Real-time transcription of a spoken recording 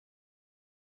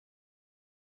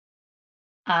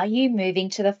Are you moving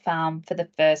to the farm for the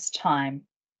first time?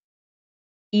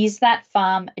 Is that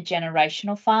farm a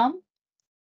generational farm,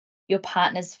 your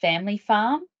partner's family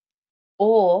farm,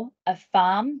 or a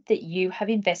farm that you have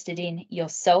invested in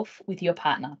yourself with your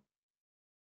partner?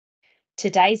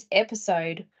 Today's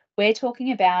episode, we're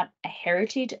talking about a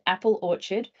heritage apple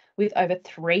orchard with over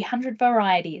 300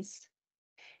 varieties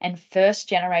and first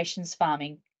generations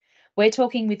farming. We're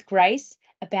talking with Grace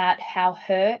about how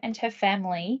her and her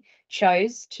family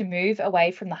chose to move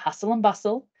away from the hustle and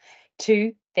bustle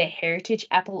to their heritage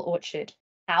apple orchard,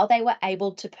 how they were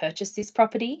able to purchase this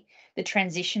property, the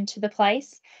transition to the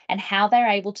place, and how they're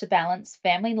able to balance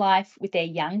family life with their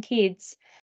young kids,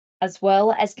 as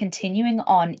well as continuing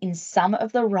on in some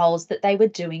of the roles that they were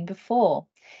doing before.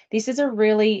 This is a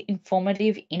really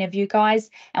informative interview, guys,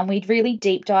 and we'd really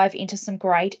deep dive into some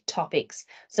great topics.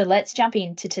 So let's jump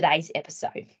into today's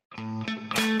episode.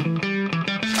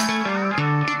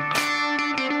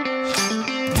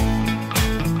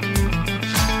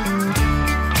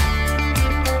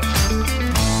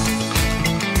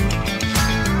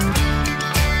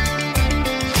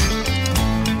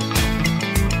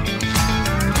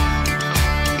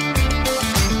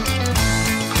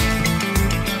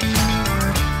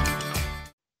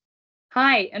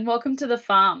 Hi, and welcome to the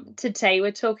farm. Today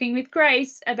we're talking with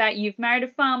Grace about You've Married a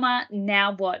Farmer,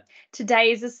 Now What?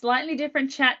 Today is a slightly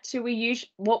different chat to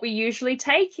what we usually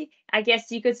take. I guess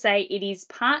you could say it is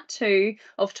part 2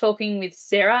 of talking with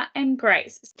Sarah and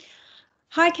Grace.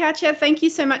 Hi, Katja. Thank you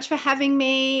so much for having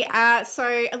me.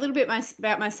 So a little bit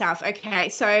about myself. Okay,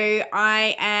 so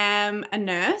I am a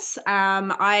nurse.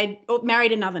 I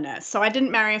married another nurse. So I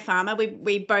didn't marry a farmer.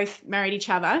 We both married each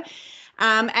other.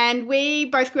 And we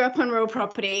both grew up on rural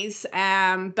properties,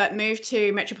 but moved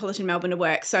to metropolitan Melbourne to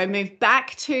work. So moved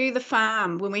back to the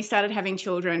farm when we started having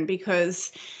children,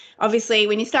 because obviously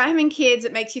when you start having kids,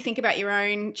 it makes you think about your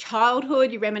own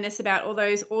childhood. You reminisce about all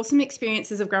those awesome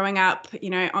experiences of growing up,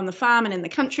 on the farm and in the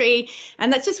country.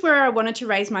 And that's just where I wanted to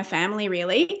raise my family,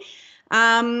 really.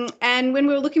 And when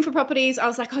we were looking for properties, I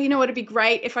was like, it'd be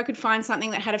great if I could find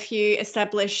something that had a few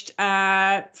established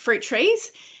fruit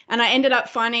trees. And I ended up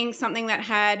finding something that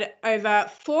had over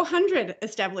 400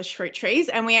 established fruit trees.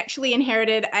 And we actually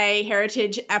inherited a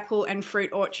heritage apple and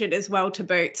fruit orchard as well to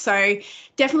boot. So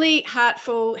definitely heart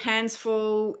full, hands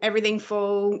full, everything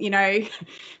full,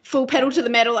 full pedal to the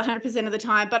metal 100% of the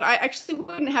time. But I actually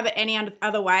wouldn't have it any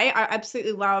other way. I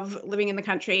absolutely love living in the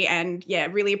country and,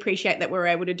 really appreciate that we're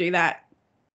able to do that.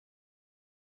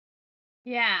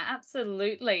 Yeah,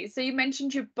 absolutely. So you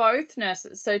mentioned you're both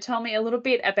nurses. So tell me a little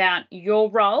bit about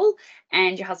your role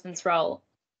and your husband's role.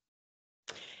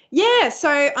 Yeah, so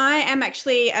I am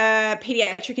actually a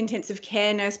paediatric intensive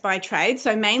care nurse by trade.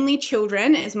 So mainly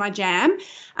children is my jam.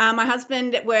 My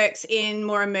husband works in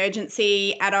more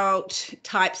emergency adult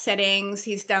type settings.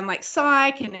 He's done like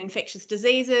psych and infectious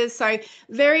diseases. So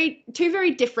two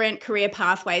very different career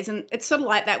pathways. And it's sort of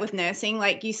like that with nursing.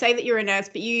 Like you say that you're a nurse,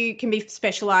 but you can be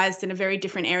specialized in a very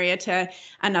different area to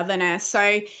another nurse.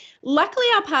 So luckily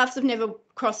our paths have never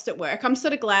crossed at work. I'm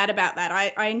sort of glad about that.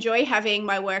 I enjoy having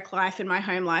my work life and my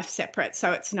home life separate,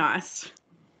 so it's nice.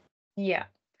 Yeah.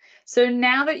 So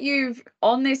now that you've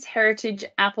on this heritage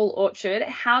apple orchard,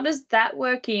 how does that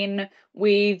work in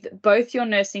with both your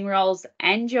nursing roles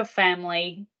and your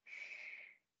family?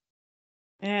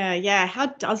 Yeah. How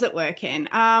does it work in?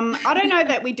 I don't know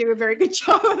that we do a very good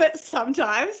job of it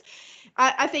sometimes.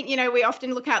 I think, we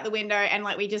often look out the window and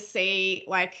we just see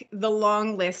the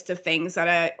long list of things that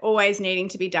are always needing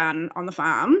to be done on the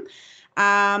farm.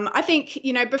 I think,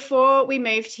 before we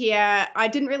moved here, I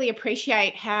didn't really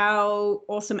appreciate how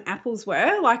awesome apples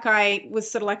were. I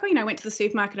was sort of I went to the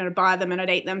supermarket and I'd buy them and I'd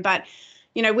eat them. But,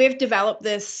 we've developed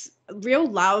this real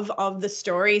love of the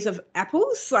stories of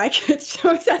apples. It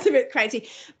sounds a bit crazy,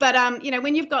 but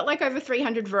when you've got over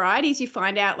 300 varieties, you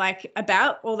find out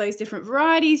about all those different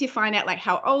varieties. You find out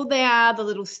how old they are, the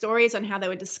little stories on how they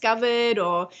were discovered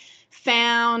or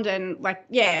found, and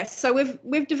so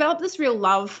we've developed this real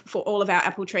love for all of our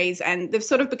apple trees, and they've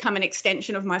sort of become an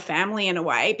extension of my family in a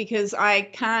way, because I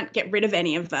can't get rid of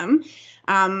any of them.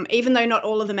 Even though not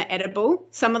all of them are edible,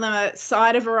 some of them are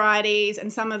cider varieties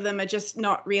and some of them are just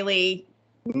not really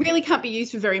can't be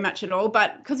used for very much at all.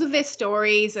 But because of their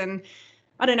stories and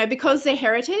I don't know, because they're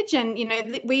heritage, and,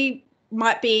 we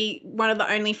might be one of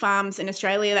the only farms in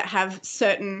Australia that have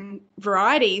certain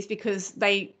varieties because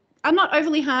they are not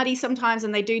overly hardy sometimes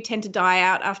and they do tend to die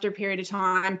out after a period of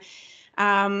time.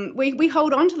 We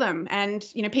hold on to them, and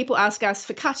people ask us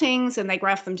for cuttings and they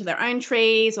graft them to their own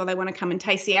trees, or they want to come and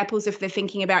taste the apples if they're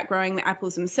thinking about growing the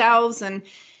apples themselves. And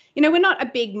we're not a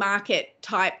big market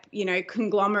type,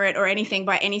 conglomerate or anything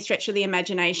by any stretch of the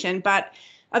imagination, but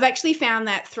I've actually found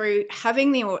that through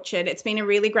having the orchard, it's been a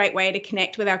really great way to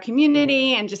connect with our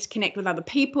community and just connect with other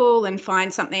people and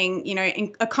find something,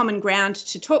 a common ground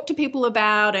to talk to people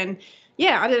about. And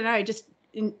yeah, I don't know, just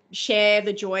share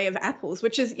the joy of apples,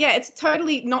 which is, it's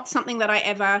totally not something that I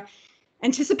ever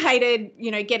anticipated,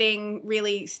 getting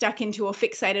really stuck into or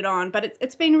fixated on, but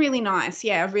it's been really nice.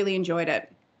 Yeah, I've really enjoyed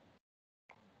it.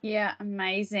 Yeah,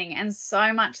 amazing. And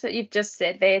so much that you've just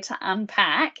said there to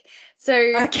unpack. So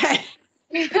Okay.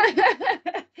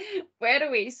 where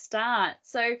do we start?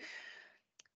 So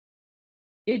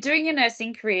you're doing your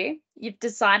nursing career, you've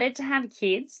decided to have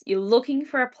kids, you're looking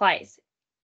for a place.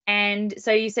 And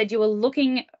so you said you were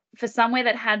looking for somewhere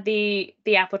that had the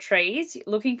apple trees,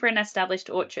 looking for an established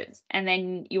orchard. And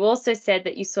then you also said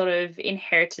that you sort of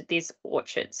inherited this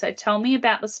orchard. So tell me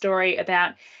about the story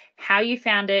about how you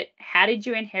found it, how did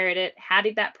you inherit it, how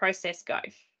did that process go?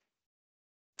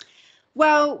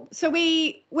 Well, so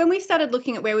when we started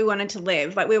looking at where we wanted to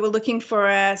live, like we were looking for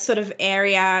a sort of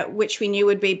area which we knew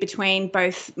would be between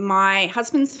both my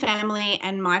husband's family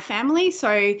and my family,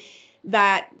 so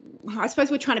that I suppose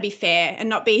we're trying to be fair and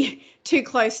not be too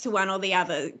close to one or the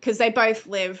other, because they both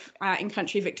live in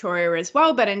country Victoria as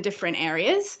well, but in different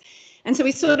areas. And so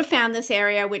we sort of found this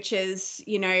area, which is,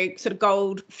 sort of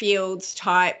gold fields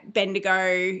type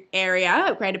Bendigo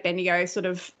area, Greater Bendigo sort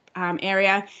of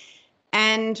area.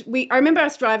 And I remember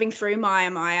us driving through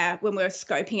Maya when we were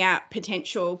scoping out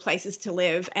potential places to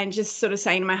live and just sort of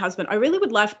saying to my husband, I really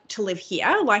would love to live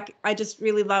here. Like, I just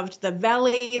really loved the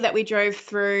valley that we drove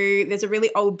through. There's a really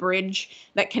old bridge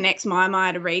that connects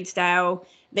Maya to Reedsdale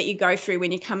that you go through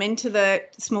when you come into the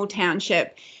small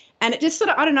township. And it just sort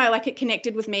of, I don't know, like it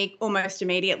connected with me almost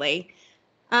immediately.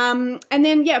 And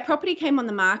then, property came on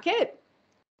the market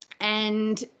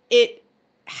and it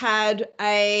had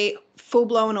a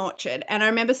full-blown orchard. And I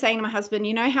remember saying to my husband,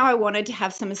 how I wanted to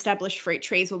have some established fruit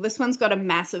trees? Well, this one's got a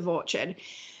massive orchard.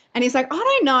 And he's like, I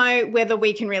don't know whether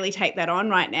we can really take that on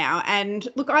right now. And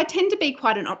look, I tend to be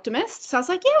quite an optimist. So I was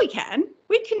like, yeah, we can.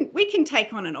 We can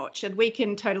take on an orchard. We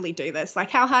can totally do this. Like,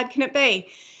 how hard can it be?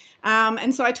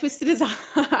 And so I twisted his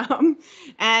arm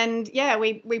and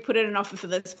we put in an offer for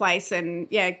this place and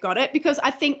got it, because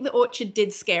I think the orchard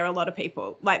did scare a lot of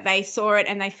people. Like, they saw it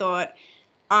and they thought,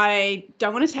 I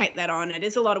don't want to take that on. It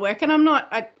is a lot of work. And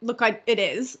it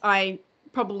is. I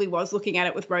probably was looking at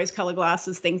it with rose-colored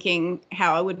glasses thinking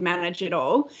how I would manage it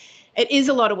all. It is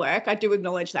a lot of work. I do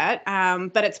acknowledge that.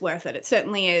 But it's worth it. It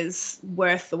certainly is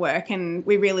worth the work. And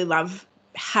we really love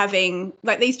having,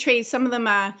 like, these trees. Some of them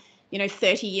are,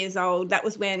 30 years old. That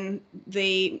was when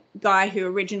the guy who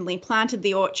originally planted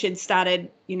the orchard started,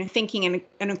 thinking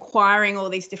and acquiring all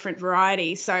these different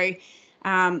varieties. So,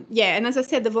 and as I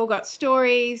said, they've all got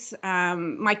stories.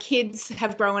 My kids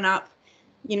have grown up,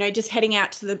 just heading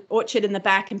out to the orchard in the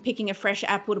back and picking a fresh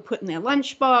apple to put in their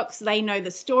lunchbox. They know the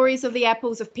stories of the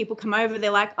apples. If people come over,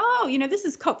 they're like, oh, this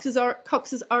is Cox's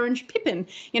orange pippin,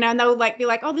 and they'll be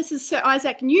like, oh, this is Sir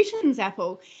Isaac Newton's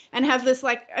apple, and have this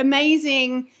like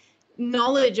amazing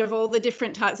knowledge of all the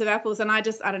different types of apples. And I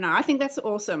don't know, I think that's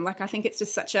awesome. Like, I think it's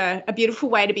just such a beautiful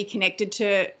way to be connected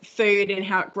to food and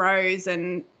how it grows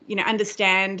and,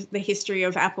 understand the history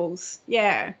of apples.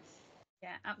 Yeah,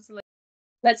 absolutely.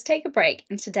 Let's take a break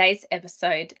in today's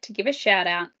episode to give a shout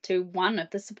out to one of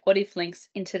the supportive links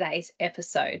in today's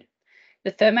episode,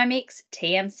 the Thermomix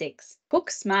TM6.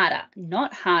 Cook smarter,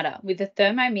 not harder, with the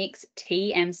Thermomix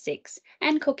TM6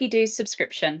 and Cookie Do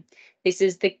subscription. This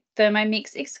is the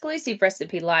Thermomix exclusive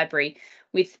recipe library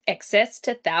with access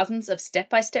to thousands of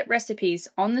step-by-step recipes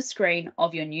on the screen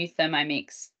of your new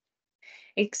Thermomix.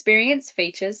 Experience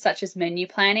features such as menu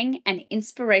planning and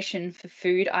inspiration for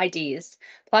food ideas,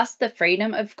 plus the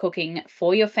freedom of cooking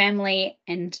for your family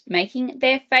and making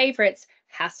their favorites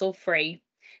hassle-free.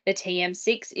 The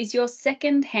TM6 is your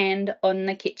second hand on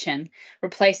the kitchen,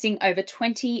 replacing over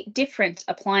 20 different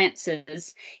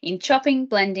appliances in chopping,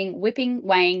 blending, whipping,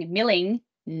 weighing, milling,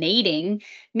 kneading,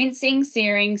 mincing,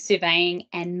 searing, surveying,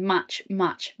 and much,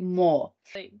 much more.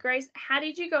 So, Grace, how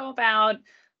did you go about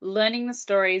learning the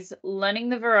stories, learning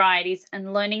the varieties,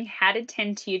 and learning how to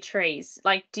tend to your trees?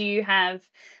 Like, do you have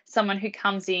someone who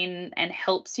comes in and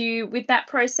helps you with that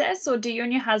process, or do you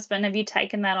and your husband, have you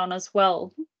taken that on as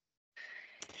well?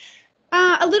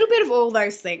 A little bit of all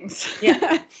those things.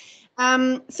 Yeah.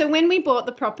 So when we bought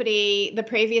the property, the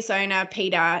previous owner,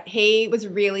 Peter, he was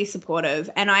really supportive,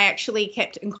 and I actually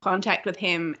kept in contact with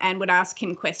him and would ask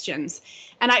him questions.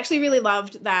 And I actually really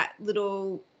loved that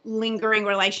little lingering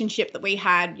relationship that we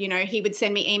had. He would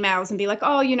send me emails and be like,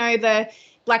 oh, the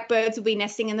blackbirds will be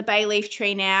nesting in the bay leaf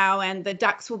tree now, and the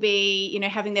ducks will be, you know,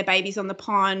 having their babies on the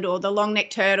pond, or the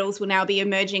long-necked turtles will now be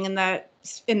emerging in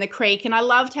the creek. And I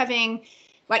loved having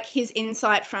like his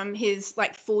insight from his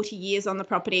like 40 years on the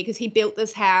property, because he built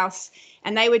this house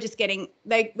and they were just getting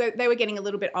they were getting a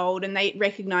little bit old, and they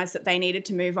recognized that they needed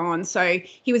to move on. So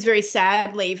he was very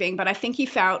sad leaving, but I think he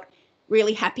felt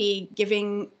really happy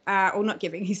giving or not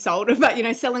giving, he sold, but, you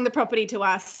know, selling the property to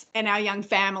us and our young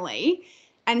family,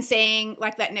 and seeing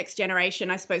like that next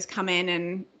generation, I suppose, come in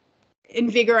and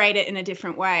invigorate it in a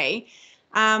different way.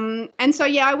 And so,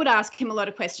 yeah, I would ask him a lot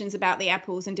of questions about the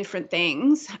apples and different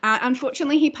things.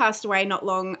 Unfortunately, he passed away not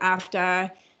long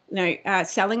after, you know,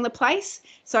 selling the place.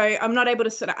 So I'm not able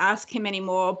to sort of ask him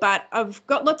anymore, but I've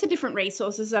got lots of different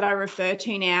resources that I refer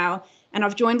to now. And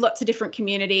I've joined lots of different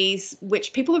communities,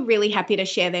 which people are really happy to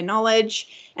share their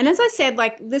knowledge. And as I said,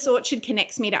 like, this orchard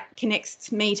connects me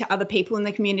to other people in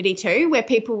the community too, where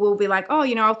people will be like, oh,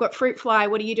 you know, I've got fruit fly.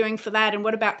 What are you doing for that? And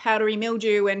what about powdery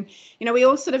mildew? And, you know, we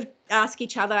all sort of ask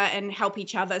each other and help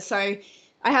each other. So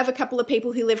I have a couple of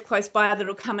people who live close by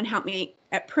that'll come and help me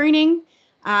at pruning.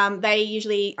 I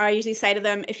usually say to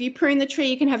them, if you prune the tree,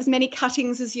 you can have as many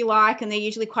cuttings as you like. And they're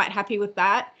usually quite happy with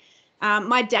that.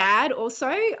 My dad also,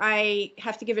 I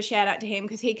have to give a shout out to him,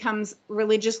 because he comes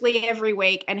religiously every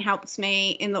week and helps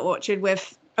me in the orchard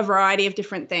with a variety of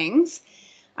different things.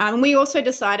 We also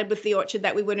decided with the orchard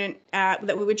that we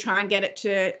would try and get it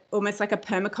to almost like a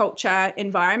permaculture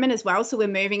environment as well. So we're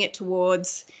moving it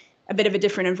towards a bit of a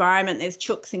different environment. There's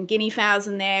chooks and guinea fowls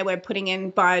in there. We're putting in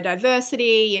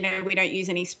biodiversity. You know, we don't use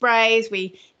any sprays.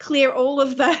 We clear all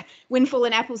of the windfall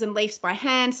and apples and leaves by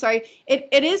hand. So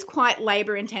it is quite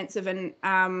labor intensive, and,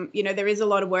 you know, there is a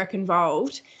lot of work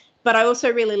involved, but I also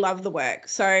really love the work.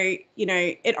 So, you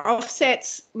know, it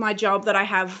offsets my job that I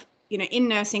have, you know, in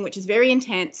nursing, which is very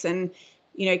intense and,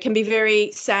 you know, can be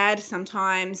very sad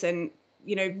sometimes, and,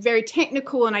 you know, very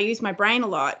technical, and I use my brain a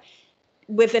lot,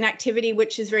 with an activity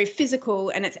which is very physical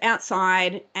and it's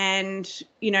outside, and,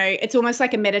 you know, it's almost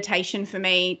like a meditation for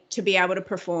me to be able to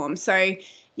perform. So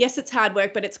yes, it's hard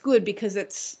work, but it's good because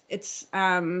it's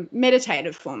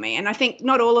meditative for me. And I think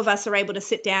not all of us are able to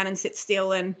sit down and sit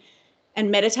still and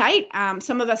meditate.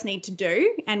 Some of us need to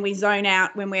do, and we zone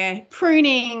out when we're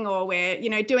pruning, or we're, you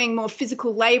know, doing more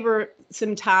physical labor,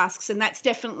 some tasks, and that's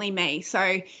definitely me.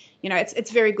 So, you know,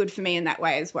 it's very good for me in that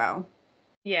way as well.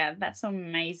 Yeah, that's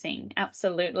amazing.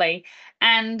 Absolutely.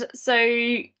 And so,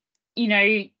 you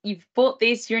know, you've bought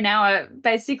this, you're now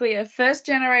basically a first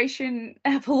generation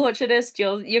apple orchardist.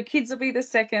 Your kids will be the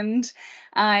second,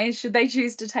 should they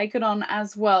choose to take it on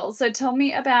as well. So tell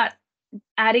me about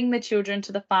adding the children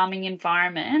to the farming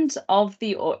environment of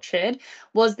the orchard.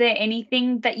 Was there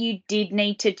anything that you did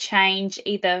need to change,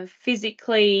 either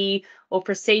physically or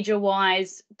procedure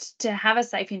wise, to have a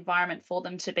safe environment for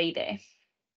them to be there?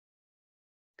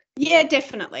 Yeah,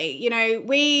 definitely. You know,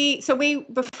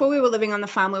 before we were living on the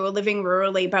farm, we were living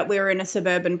rurally, but we were in a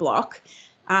suburban block.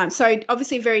 So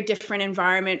obviously a very different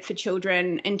environment for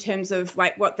children in terms of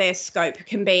like what their scope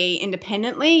can be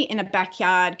independently in a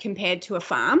backyard compared to a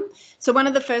farm. So one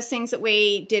of the first things that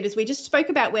we did is we just spoke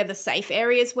about where the safe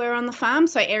areas were on the farm.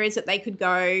 So areas that they could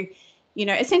go, you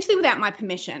know, essentially without my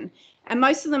permission. And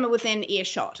most of them are within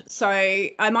earshot. So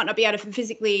I might not be able to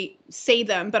physically see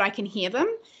them, but I can hear them.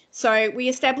 So we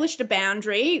established a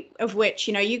boundary of which,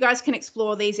 you know, you guys can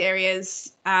explore these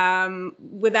areas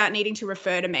without needing to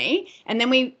refer to me. And then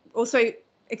we also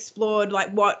explored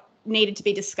like what needed to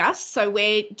be discussed. So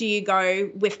where do you go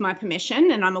with my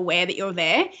permission and I'm aware that you're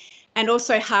there? And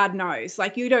also hard nose,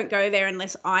 like you don't go there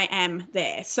unless I am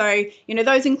there. So, you know,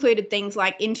 those included things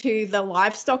like into the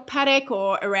livestock paddock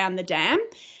or around the dam.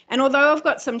 And although I've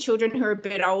got some children who are a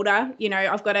bit older, you know,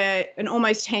 I've got an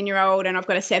almost 10-year-old and I've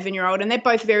got a 7-year-old, and they're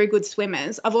both very good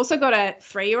swimmers. I've also got a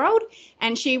 3-year-old,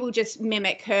 and she will just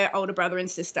mimic her older brother and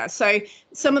sister. So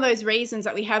some of those reasons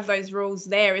that we have those rules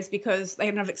there is because,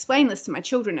 and I've explained this to my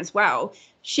children as well,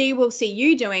 she will see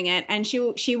you doing it, and she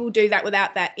will do that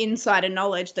without that insider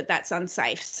knowledge that that's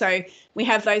unsafe. So we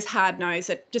have those hard nose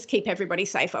that just keep everybody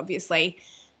safe, obviously.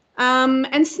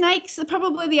 And snakes are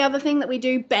probably the other thing that we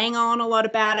do bang on a lot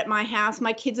about at my house.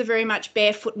 My kids are very much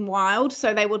barefoot and wild,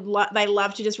 so they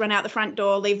love to just run out the front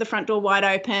door, leave the front door wide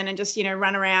open, and just, you know,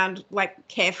 run around like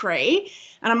carefree.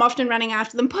 And I'm often running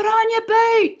after them, put on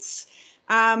your boots,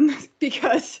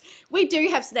 because we do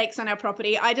have snakes on our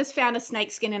property. I just found a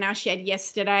snake skin in our shed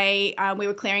yesterday. We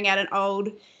were clearing out an old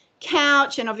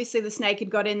couch, and obviously the snake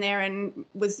had got in there and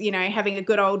was, you know, having a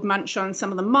good old munch on some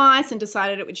of the mice and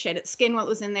decided it would shed its skin while it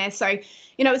was in there. So,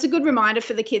 you know, it's a good reminder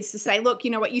for the kids to say, look,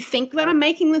 you know what, you think that I'm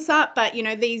making this up, but, you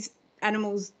know, these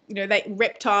animals,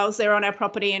 reptiles, they're on our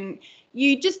property, and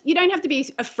you don't have to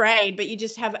be afraid, but you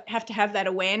just have to have that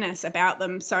awareness about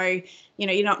them. So,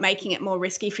 you're not making it more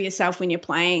risky for yourself when you're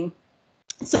playing.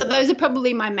 So those are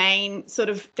probably my main sort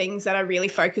of things that I really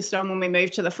focused on when we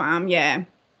moved to the farm. Yeah.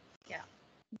 Yeah.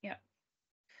 Yeah.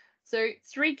 So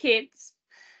 3 kids,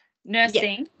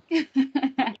 nursing, yeah.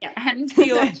 and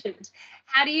the orchard.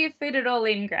 How do you fit it all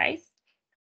in, Grace?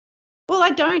 Well,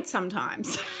 I don't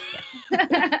sometimes.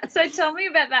 So tell me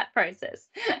about that process.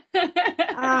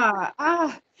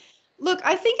 Look,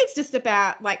 I think it's just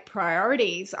about like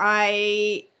priorities.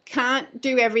 I can't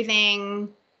do everything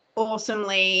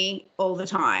awesomely all the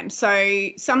time. So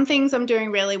some things I'm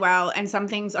doing really well and some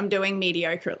things I'm doing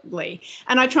mediocrely.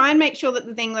 And I try and make sure that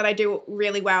the thing that I do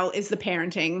really well is the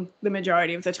parenting the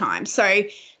majority of the time. So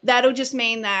that'll just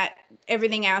mean that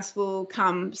everything else will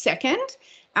come second.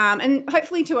 And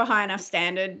hopefully to a high enough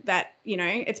standard that,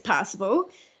 it's passable.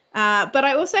 But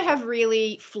I also have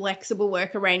really flexible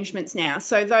work arrangements now.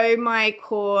 So though my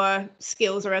core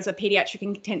skills are as a paediatric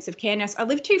intensive care nurse, I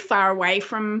live too far away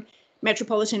from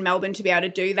metropolitan Melbourne to be able to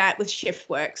do that with shift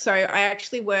work. So I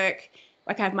actually work,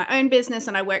 I have my own business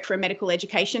and I work for a medical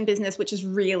education business, which is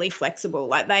really flexible.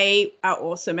 Like they are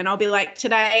awesome. And I'll be like,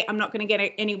 today I'm not going to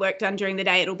get any work done during the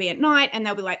day. It'll be at night. And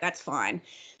they'll be like, that's fine.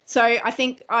 So I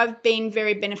think I've been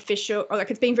very beneficial,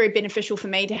 it's been very beneficial for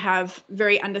me to have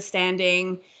very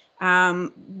understanding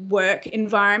work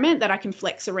environment that I can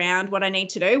flex around what I need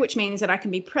to do, which means that I can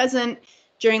be present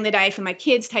during the day for my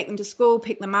kids, take them to school,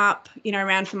 pick them up,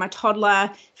 around for my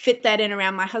toddler, fit that in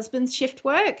around my husband's shift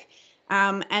work.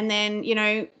 And then,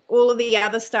 all of the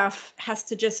other stuff has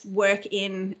to just work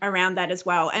in around that as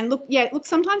well. And look,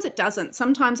 sometimes it doesn't.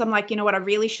 Sometimes I'm like, you know what, I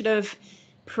really should have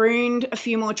pruned a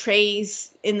few more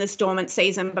trees in this dormant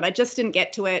season, but I just didn't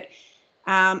get to it.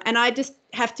 And I just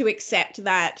have to accept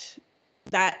that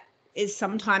is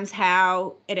sometimes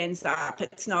how it ends up.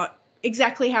 It's not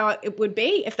exactly how it would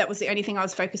be if that was the only thing I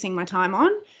was focusing my time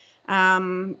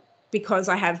on, because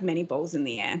I have many balls in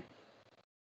the air.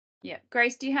 Yeah.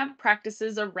 Grace, do you have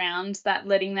practices around that,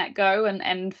 letting that go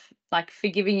and like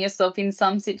forgiving yourself in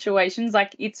some situations,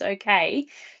 like it's okay?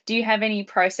 Do you have any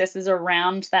processes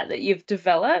around that you've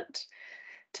developed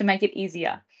to make it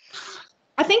easier?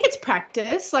 I think it's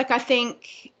practice. Like I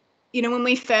think, when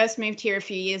we first moved here a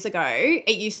few years ago,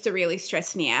 it used to really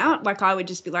stress me out. Like I would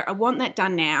just be like, I want that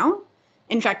done now.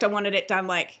 In fact, I wanted it done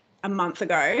like a month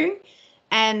ago.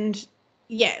 And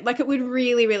yeah, like it would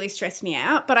really, really stress me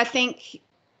out. But I think,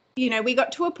 we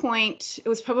got to a point, it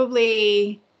was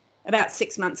probably about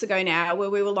 6 months ago now, where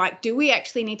we were like, do we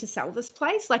actually need to sell this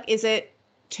place? Like, is it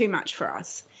too much for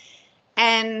us?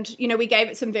 And, we gave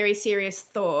it some very serious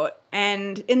thought.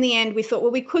 And in the end, we thought,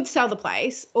 well, we could sell the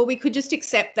place, or we could just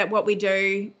accept that what we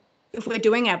do, if we're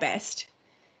doing our best,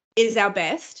 is our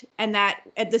best. And that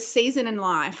at this season in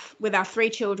life, with our 3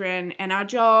 children and our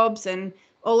jobs and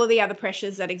all of the other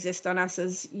pressures that exist on us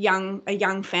as a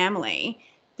young family,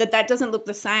 that doesn't look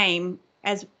the same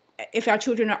as if our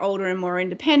children are older and more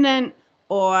independent,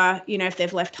 or, if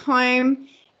they've left home.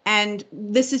 And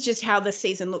this is just how the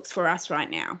season looks for us right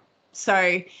now.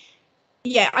 So,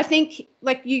 yeah, I think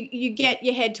like you get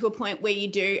your head to a point where you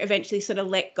do eventually sort of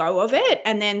let go of it,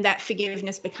 and then that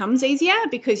forgiveness becomes easier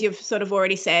because you've sort of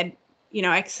already said,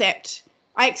 I accept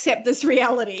this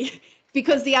reality,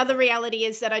 because the other reality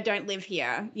is that I don't live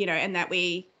here, and that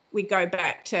we go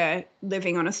back to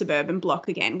living on a suburban block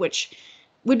again, which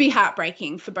would be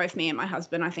heartbreaking for both me and my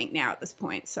husband, I think, now at this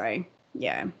point. So,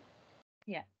 yeah.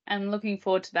 Yeah. And looking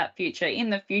forward to that future. In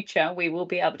the future, we will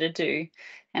be able to do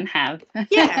and have.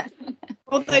 Yeah.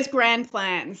 All those grand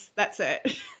plans. That's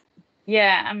it.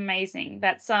 Yeah, amazing.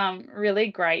 That's really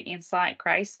great insight,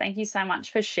 Grace. Thank you so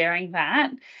much for sharing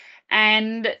that.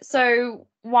 And so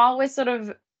while we're sort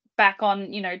of back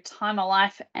on, time of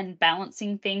life and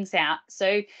balancing things out,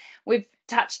 so we've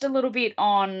touched a little bit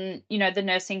on, the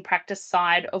nursing practice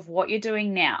side of what you're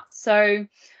doing now. So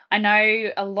I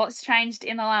know a lot's changed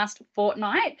in the last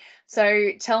fortnight.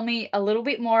 So tell me a little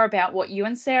bit more about what you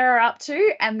and Sarah are up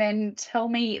to, and then tell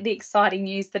me the exciting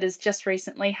news that has just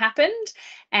recently happened,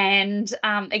 and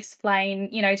explain,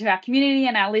 to our community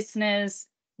and our listeners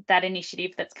that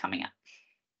initiative that's coming up.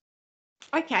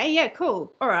 Okay, yeah,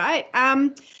 cool. All right.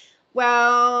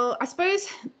 Well, I suppose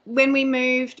when we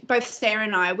moved, both Sarah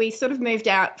and I, we sort of moved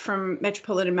out from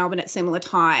metropolitan Melbourne at similar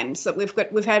times. So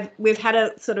we've had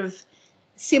a sort of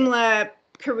similar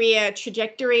career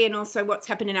trajectory, and also what's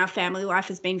happened in our family life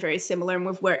has been very similar, and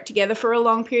we've worked together for a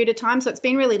long period of time. So it's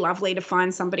been really lovely to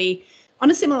find somebody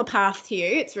on a similar path to you.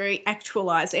 It's very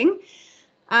actualizing.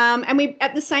 And we,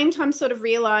 at the same time, sort of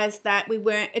realised that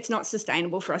it's not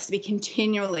sustainable for us to be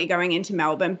continually going into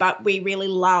Melbourne, but we really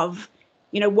love,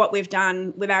 what we've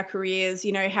done with our careers,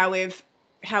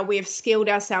 how we've skilled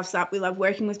ourselves up. We love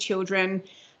working with children.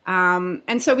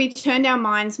 And so we turned our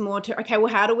minds more to, okay,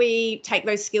 well, how do we take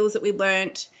those skills that we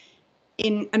learnt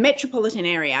in a metropolitan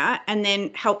area and then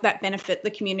help that benefit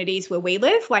the communities where we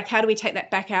live? Like, how do we take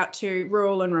that back out to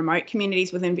rural and remote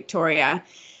communities within Victoria?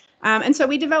 And so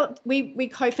we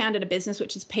co-founded a business,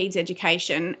 which is Paed's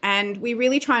Education, and we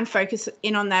really try and focus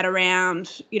in on that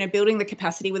around, building the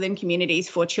capacity within communities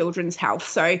for children's health.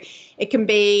 So it can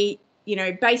be,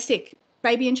 basic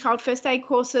baby and child first aid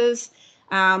courses,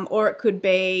 or it could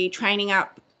be training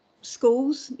up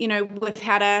schools, with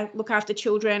how to look after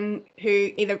children who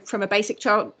either from a basic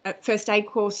child first aid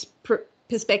course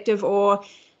perspective, or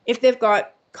if they've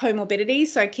got comorbidities,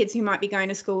 so kids who might be going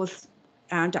to school with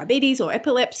diabetes or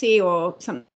epilepsy or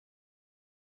something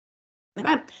like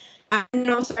that. And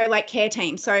also like care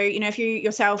teams. So, if you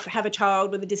yourself have a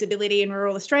child with a disability in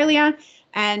rural Australia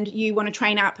and you want to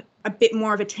train up a bit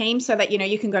more of a team so that,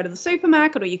 you can go to the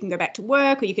supermarket or you can go back to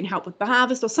work or you can help with the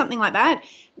harvest or something like that,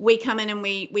 we come in and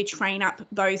we train up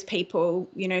those people,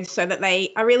 so that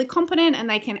they are really competent and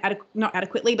they can not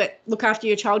adequately, but look after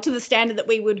your child to the standard that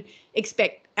we would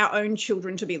expect our own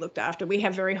children to be looked after. We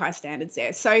have very high standards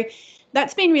there. So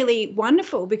that's been really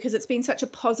wonderful because it's been such a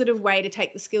positive way to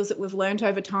take the skills that we've learned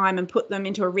over time and put them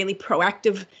into a really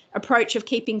proactive approach of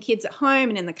keeping kids at home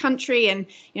and in the country, and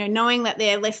knowing that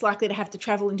they're less likely to have to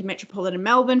travel into metropolitan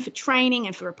Melbourne for training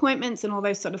and for appointments and all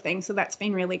those sort of things. So that's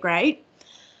been really great.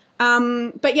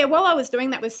 But yeah, while I was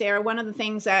doing that with Sarah, one of the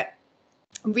things that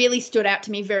really stood out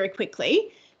to me very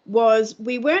quickly was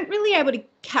we weren't really able to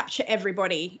capture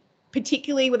everybody,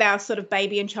 particularly with our sort of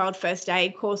baby and child first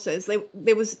aid courses.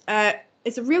 There was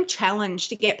it's a real challenge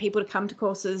to get people to come to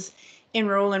courses in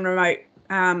rural and remote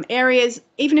areas.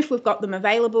 Even if we've got them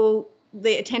available,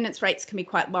 the attendance rates can be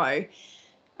quite low.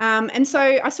 And so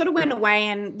I sort of went away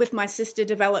and with my sister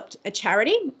developed a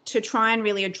charity to try and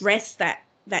really address that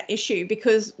issue,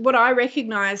 because what I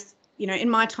recognised, in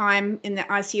my time in the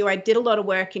ICU, I did a lot of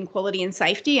work in quality and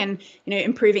safety and,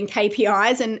 improving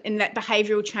KPIs and that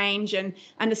behavioural change and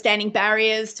understanding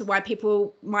barriers to why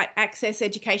people might access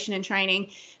education and training.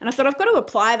 And I thought I've got to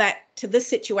apply that to this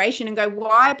situation and go,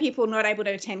 why are people not able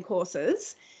to attend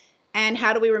courses? And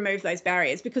how do we remove those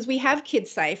barriers? Because we have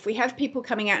Kids Safe, we have people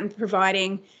coming out and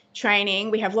providing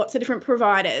training, we have lots of different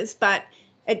providers, but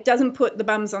it doesn't put the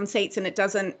bums on seats and it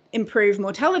doesn't improve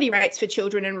mortality rates for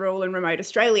children in rural and remote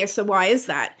Australia. So why is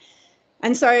that?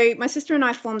 And so my sister and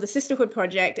I formed the Sisterhood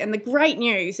Project. And the great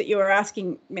news that you were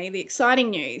asking me, the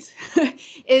exciting news,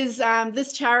 is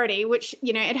this charity, which,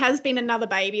 it has been another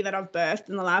baby that I've birthed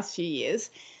in the last few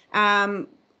years,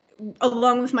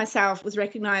 along with myself, was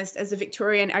recognised as the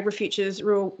Victorian AgriFutures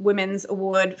Rural Women's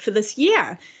Award for this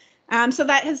year. So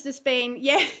that has just been,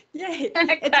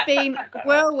 it's been a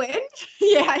whirlwind.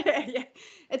 Yeah.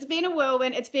 It's been a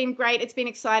whirlwind. It's been great. It's been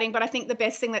exciting. But I think the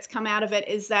best thing that's come out of it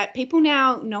is that people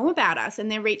now know about us and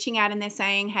they're reaching out and they're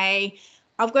saying, hey,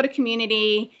 I've got a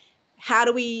community. How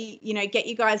do we, get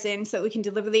you guys in so that we can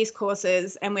deliver these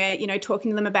courses? And we're,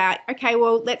 talking to them about, okay,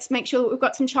 well, let's make sure that we've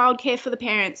got some childcare for the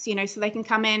parents, so they can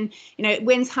come in,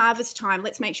 when's harvest time?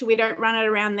 Let's make sure we don't run it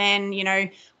around then,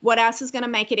 what else is going to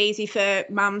make it easy for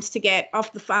mums to get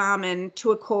off the farm and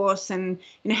to a course? And,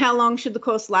 how long should the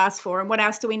course last for? And what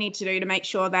else do we need to do to make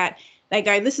sure that they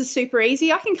go, this is super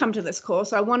easy. I can come to this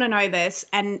course. I want to know this.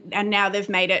 And now they've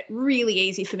made it really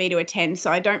easy for me to attend. So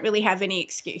I don't really have any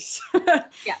excuse.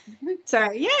 Yeah.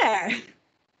 So, yeah.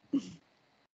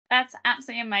 That's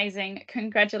absolutely amazing.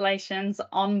 Congratulations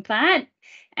on that.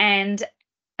 And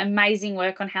amazing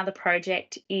work on how the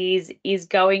project is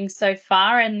going so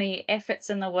far and the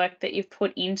efforts and the work that you've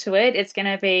put into it. It's going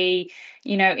to be,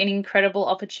 an incredible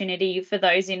opportunity for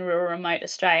those in rural remote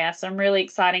Australia. So I'm really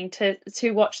excited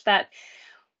to watch that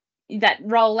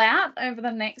roll out over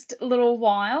the next little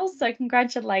while. So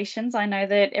congratulations. I know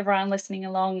that everyone listening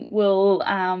along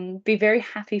will be very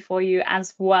happy for you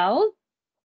as well.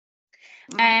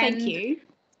 Thank you.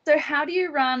 So how do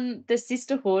you run the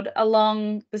sisterhood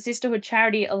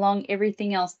charity along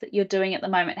everything else that you're doing at the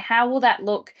moment? How will that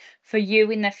look for you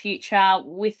in the future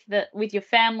with your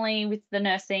family, with the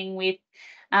nursing, with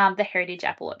the Heritage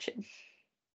Apple Orchard?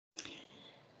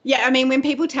 Yeah, I mean, when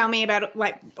people tell me about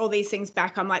like all these things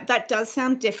back, I'm like, that does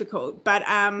sound difficult. But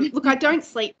look, I don't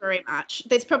sleep very much.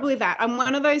 There's probably that. I'm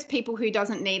one of those people who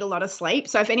doesn't need a lot of sleep.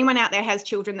 So if anyone out there has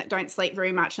children that don't sleep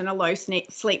very much and are low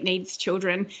sleep needs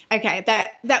children, okay,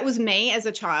 that was me as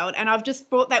a child. And I've just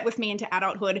brought that with me into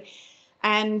adulthood.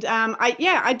 And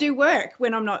I do work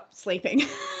when I'm not sleeping.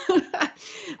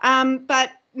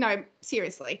 But no,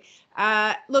 seriously.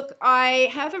 Look, I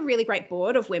have a really great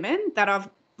board of women that I've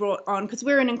brought on because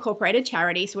we're an incorporated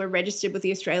charity. So we're registered with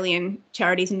the Australian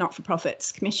Charities and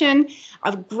Not-for-Profits Commission. I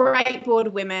have a great board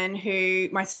of women who,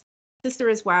 my sister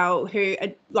as well, who are,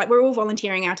 like, we're all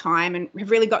volunteering our time and have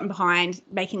really gotten behind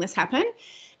making this happen.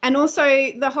 And also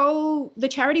the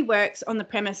charity works on the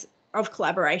premise of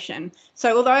collaboration.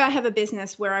 So although I have a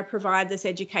business where I provide this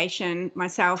education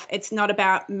myself, it's not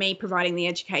about me providing the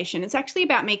education. It's actually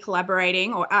about me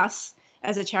collaborating, or us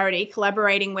as a charity,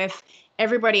 collaborating with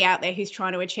everybody out there who's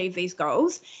trying to achieve these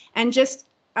goals, and just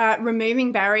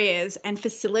removing barriers and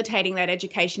facilitating that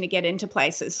education to get into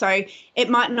places. So it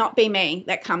might not be me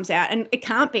that comes out, and it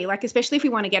can't be, like, especially if we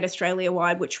want to get Australia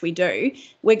wide, which we do,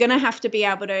 we're going to have to be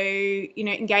able to,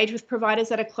 engage with providers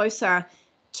that are closer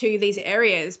to these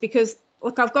areas, because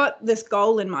look, I've got this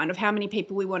goal in mind of how many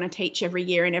people we want to teach every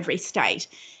year in every state.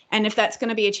 And if that's going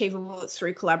to be achievable, it's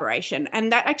through collaboration.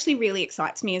 And that actually really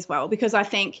excites me as well, because I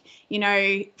think,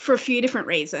 for a few different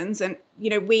reasons, and,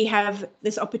 we have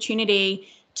this opportunity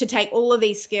to take all of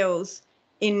these skills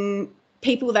in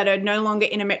people that are no longer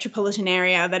in a metropolitan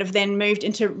area, that have then moved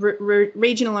into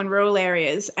regional and rural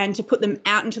areas, and to put them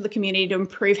out into the community to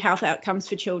improve health outcomes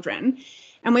for children.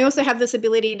 And we also have this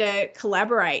ability to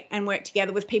collaborate and work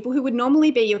together with people who would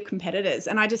normally be your competitors.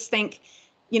 And I just think,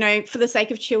 for the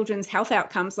sake of children's health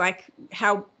outcomes,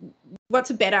 what's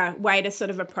a better way to sort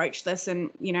of approach this?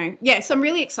 And, so I'm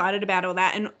really excited about all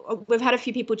that. And we've had a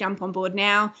few people jump on board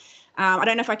now. I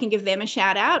don't know if I can give them a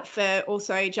shout out for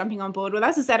also jumping on board with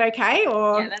us. Is that okay?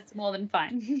 Or yeah, that's more than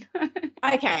fine.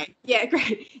 Okay, yeah,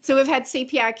 great. So we've had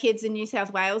CPR Kids in New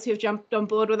South Wales who have jumped on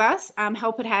board with us,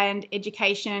 Help at Hand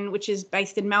Education, which is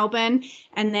based in Melbourne.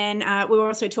 And then we were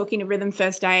also talking to Rhythm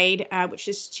First Aid,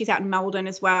 she's out in Melbourne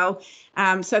as well.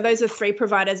 So those are 3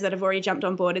 providers that have already jumped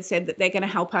on board and said that they're going to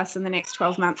help us in the next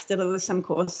 12 months deliver some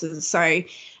courses. So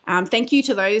thank you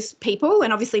to those people.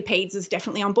 And obviously Paeds is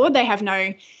definitely on board. They have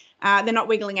they're not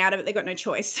wiggling out of it. They've got no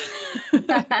choice.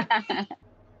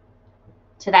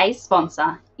 Today's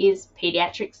sponsor is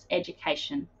Paediatrics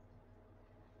Education.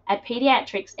 At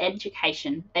Paediatrics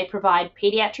Education, they provide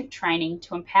paediatric training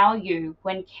to empower you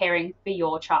when caring for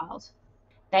your child.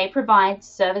 They provide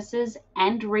services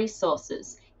and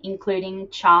resources, including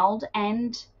child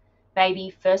and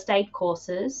baby first aid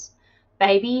courses,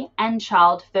 baby and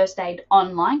child first aid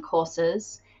online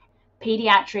courses,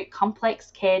 paediatric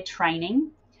complex care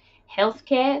training,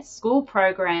 healthcare school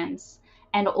programs,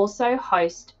 and also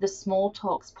host the Small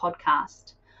Talks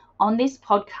podcast. On this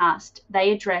podcast,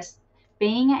 they address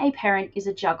being a parent is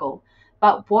a juggle,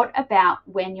 but what about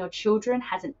when your children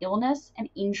has an illness, an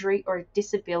injury, or a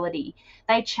disability?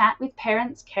 They chat with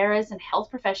parents, carers, and health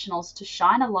professionals to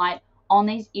shine a light on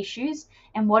these issues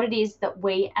and what it is that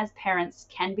we as parents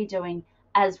can be doing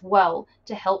as well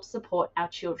to help support our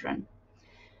children.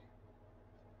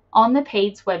 On the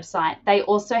Paed's website, they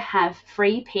also have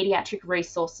free paediatric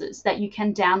resources that you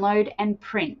can download and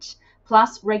print,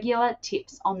 plus regular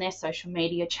tips on their social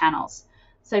media channels.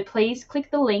 So please click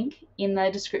the link in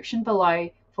the description below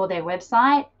for their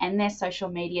website and their social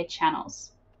media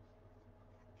channels.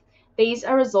 These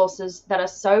are resources that are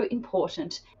so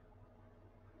important.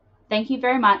 Thank you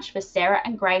very much for Sarah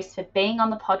and Grace for being on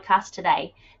the podcast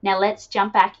today. Now let's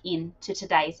jump back into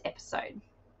today's episode.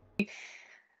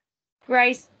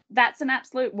 Grace, that's an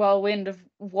absolute whirlwind of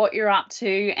what you're up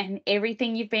to and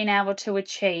everything you've been able to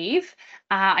achieve.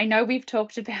 I know we've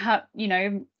talked about,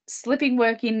 slipping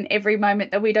work in every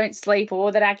moment that we don't sleep or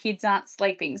that our kids aren't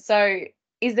sleeping. So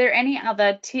is there any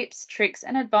other tips, tricks,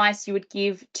 and advice you would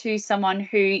give to someone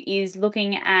who is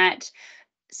looking at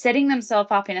setting themselves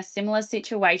up in a similar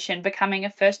situation, becoming a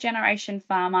first-generation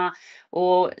farmer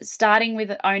or starting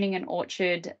with owning an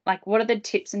orchard? Like, what are the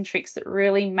tips and tricks that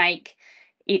really make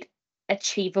it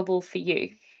achievable for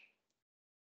you?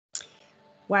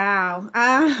 Wow.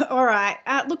 All right.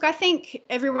 Look, I think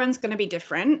everyone's going to be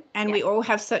different, and we all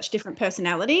have such different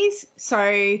personalities. So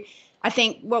I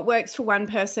think what works for one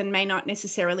person may not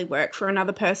necessarily work for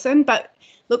another person. But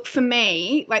look, for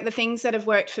me, like, the things that have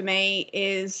worked for me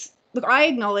is, look, I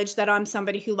acknowledge that I'm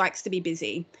somebody who likes to be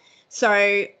busy. So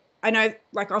I know,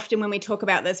 like, often when we talk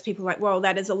about this, people are like, well,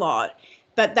 that is a lot.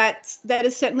 But that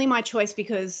is certainly my choice,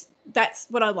 because that's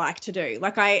what I like to do.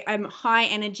 Like, I'm high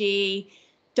energy,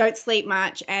 don't sleep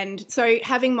much. And so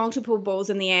having multiple balls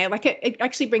in the air, like, it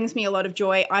actually brings me a lot of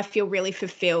joy. I feel really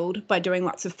fulfilled by doing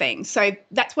lots of things. So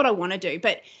that's what I want to do.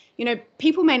 But,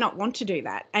 people may not want to do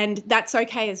that. And that's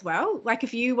okay as well. Like,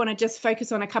 if you want to just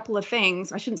focus on a couple of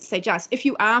things, I shouldn't say just, if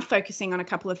you are focusing on a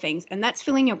couple of things and that's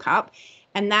filling your cup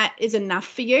and that is enough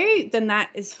for you, then that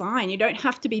is fine. You don't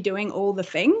have to be doing all the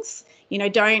things.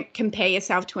 Don't compare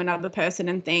yourself to another person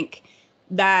and think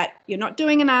that you're not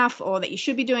doing enough or that you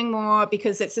should be doing more,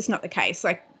 because it's just not the case.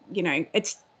 Like,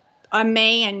 I'm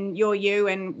me and you're you,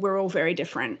 and we're all very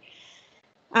different.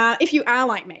 If you are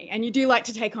like me and you do like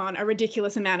to take on a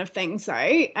ridiculous amount of things, though,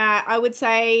 I would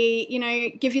say,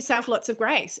 give yourself lots of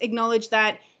grace. Acknowledge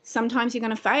that sometimes you're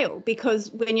going to fail,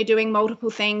 because when you're doing multiple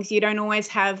things, you don't always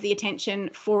have the attention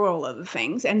for all of the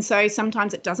things. And so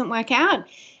sometimes it doesn't work out,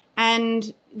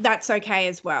 and that's okay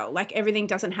as well. Like, everything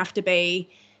doesn't have to be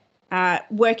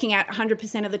working out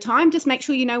 100% of the time. Just make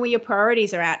sure you know where your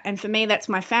priorities are at. And for me, that's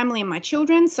my family and my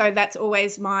children. So that's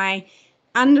always my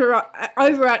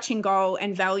overarching goal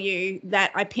and value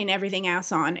that I pin everything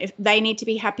else on. If they need to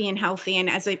be happy and healthy, and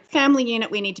as a family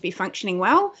unit, we need to be functioning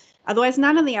well. Otherwise,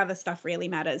 none of the other stuff really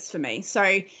matters for me. So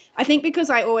I think because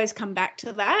I always come back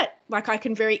to that, like, I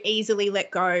can very easily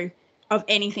let go of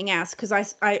anything else, because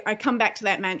I come back to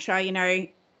that mantra,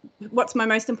 what's my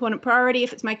most important priority?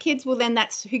 If it's my kids, well, then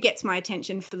that's who gets my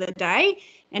attention for the day,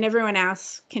 and everyone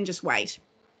else can just wait.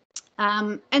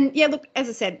 And yeah, look, as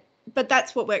I said, but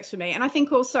that's what works for me. And I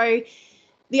think also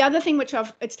the other thing, which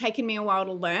it's taken me a while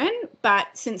to learn, but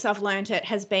since I've learned it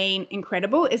has been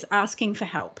incredible, is asking for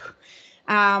help.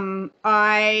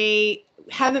 I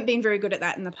haven't been very good at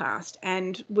that in the past,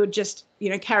 and would just,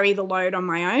 carry the load on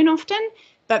my own often.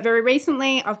 But very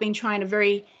recently, I've been trying to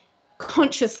very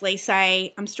consciously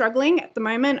say, I'm struggling at the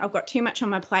moment. I've got too much on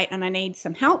my plate and I need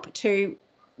some help, to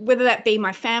whether that be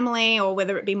my family or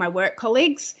whether it be my work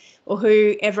colleagues or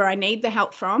whoever I need the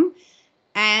help from.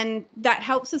 And that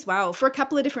helps as well for a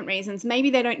couple of different reasons. Maybe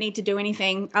they don't need to do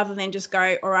anything other than just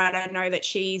go, all right, I know that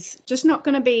she's just not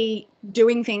going to be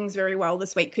doing things very well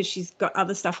this week because she's got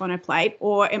other stuff on her plate.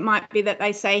 Or it might be that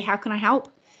they say, how can I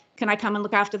help? Can I come and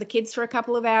look after the kids for a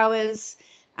couple of hours?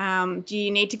 Do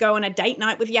you need to go on a date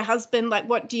night with your husband? Like,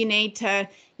 what do you need to,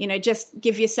 just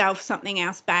give yourself something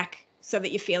else back so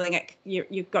that you're feeling it,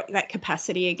 you've got that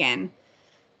capacity again.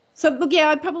 So look, yeah,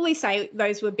 I'd probably say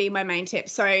those would be my main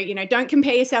tips. So, don't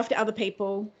compare yourself to other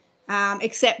people.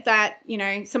 Accept that,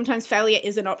 sometimes failure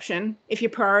is an option if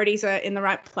your priorities are in the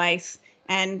right place,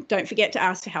 and don't forget to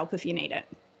ask for help if you need it.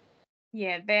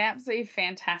 Yeah, they're absolutely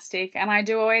fantastic. And I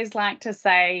do always like to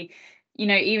say,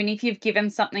 even if you've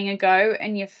given something a go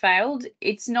and you've failed,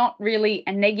 it's not really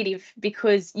a negative,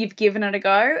 because you've given it a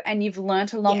go and you've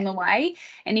learnt along the way.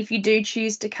 And if you do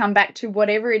choose to come back to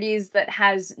whatever it is that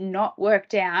has not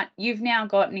worked out, you've now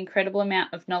got an incredible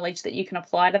amount of knowledge that you can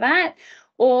apply to that.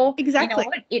 Or, Exactly.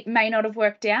 It may not have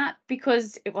worked out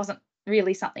because it wasn't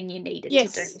really something you needed to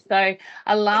do. So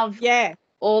I love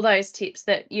all those tips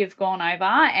that you've gone over,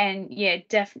 and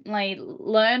definitely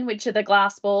learn which are the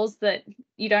glass balls that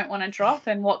you don't want to drop,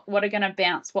 and what are going to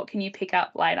bounce. What can you pick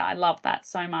up later? I love that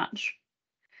so much.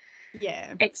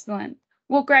 Yeah. Excellent.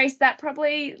 Well, Grace, that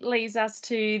probably leads us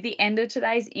to the end of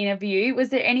today's interview. Was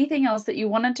there anything else that you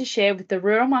wanted to share with the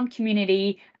rural mum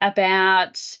community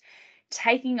about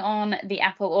taking on the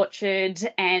apple orchard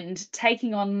and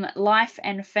taking on life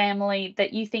and family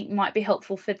that you think might be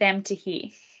helpful for them to hear?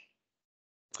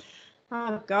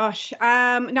 Oh, gosh.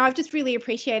 No, I've just really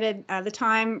appreciated the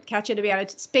time, Katja, to be able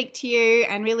to speak to you,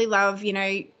 and really love,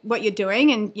 what you're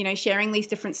doing, and, sharing these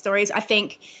different stories. I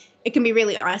think it can be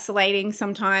really isolating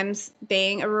sometimes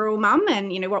being a rural mum,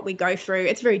 and, what we go through.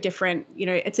 It's very different.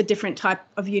 It's a different type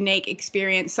of unique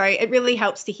experience. So it really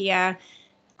helps to hear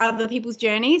other people's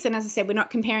journeys. And as I said, we're not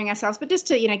comparing ourselves, but just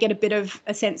to, get a bit of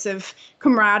a sense of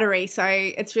camaraderie. So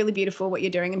it's really beautiful what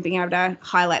you're doing, and being able to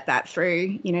highlight that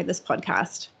through, this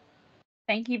podcast.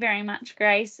 Thank you very much,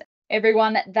 Grace.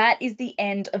 Everyone, that is the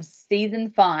end of season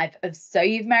 5 of So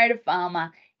You've Married a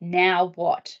Farmer, Now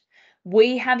What?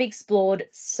 We have explored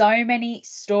so many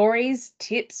stories,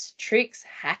 tips, tricks,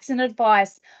 hacks, and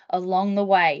advice along the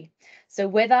way. So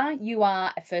whether you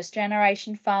are a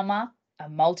first-generation farmer, a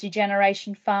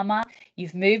multi-generation farmer,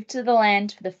 you've moved to the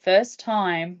land for the first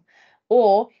time,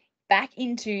 or back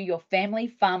into your family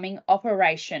farming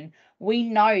operation, we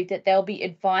know that there'll be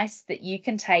advice that you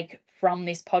can take from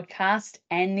this podcast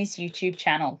and this YouTube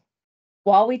channel.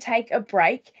 While we take a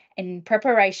break in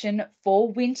preparation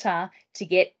for winter to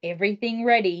get everything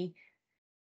ready,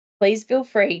 please feel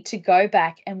free to go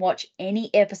back and watch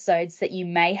any episodes that you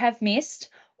may have missed,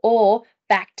 or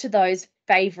back to those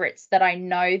favorites that I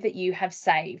know that you have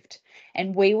saved.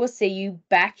 And we will see you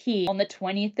back here on the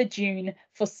 20th of June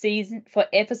for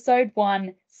episode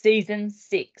 1, season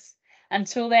 6.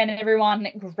 Until then, everyone,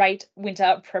 great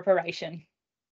winter preparation.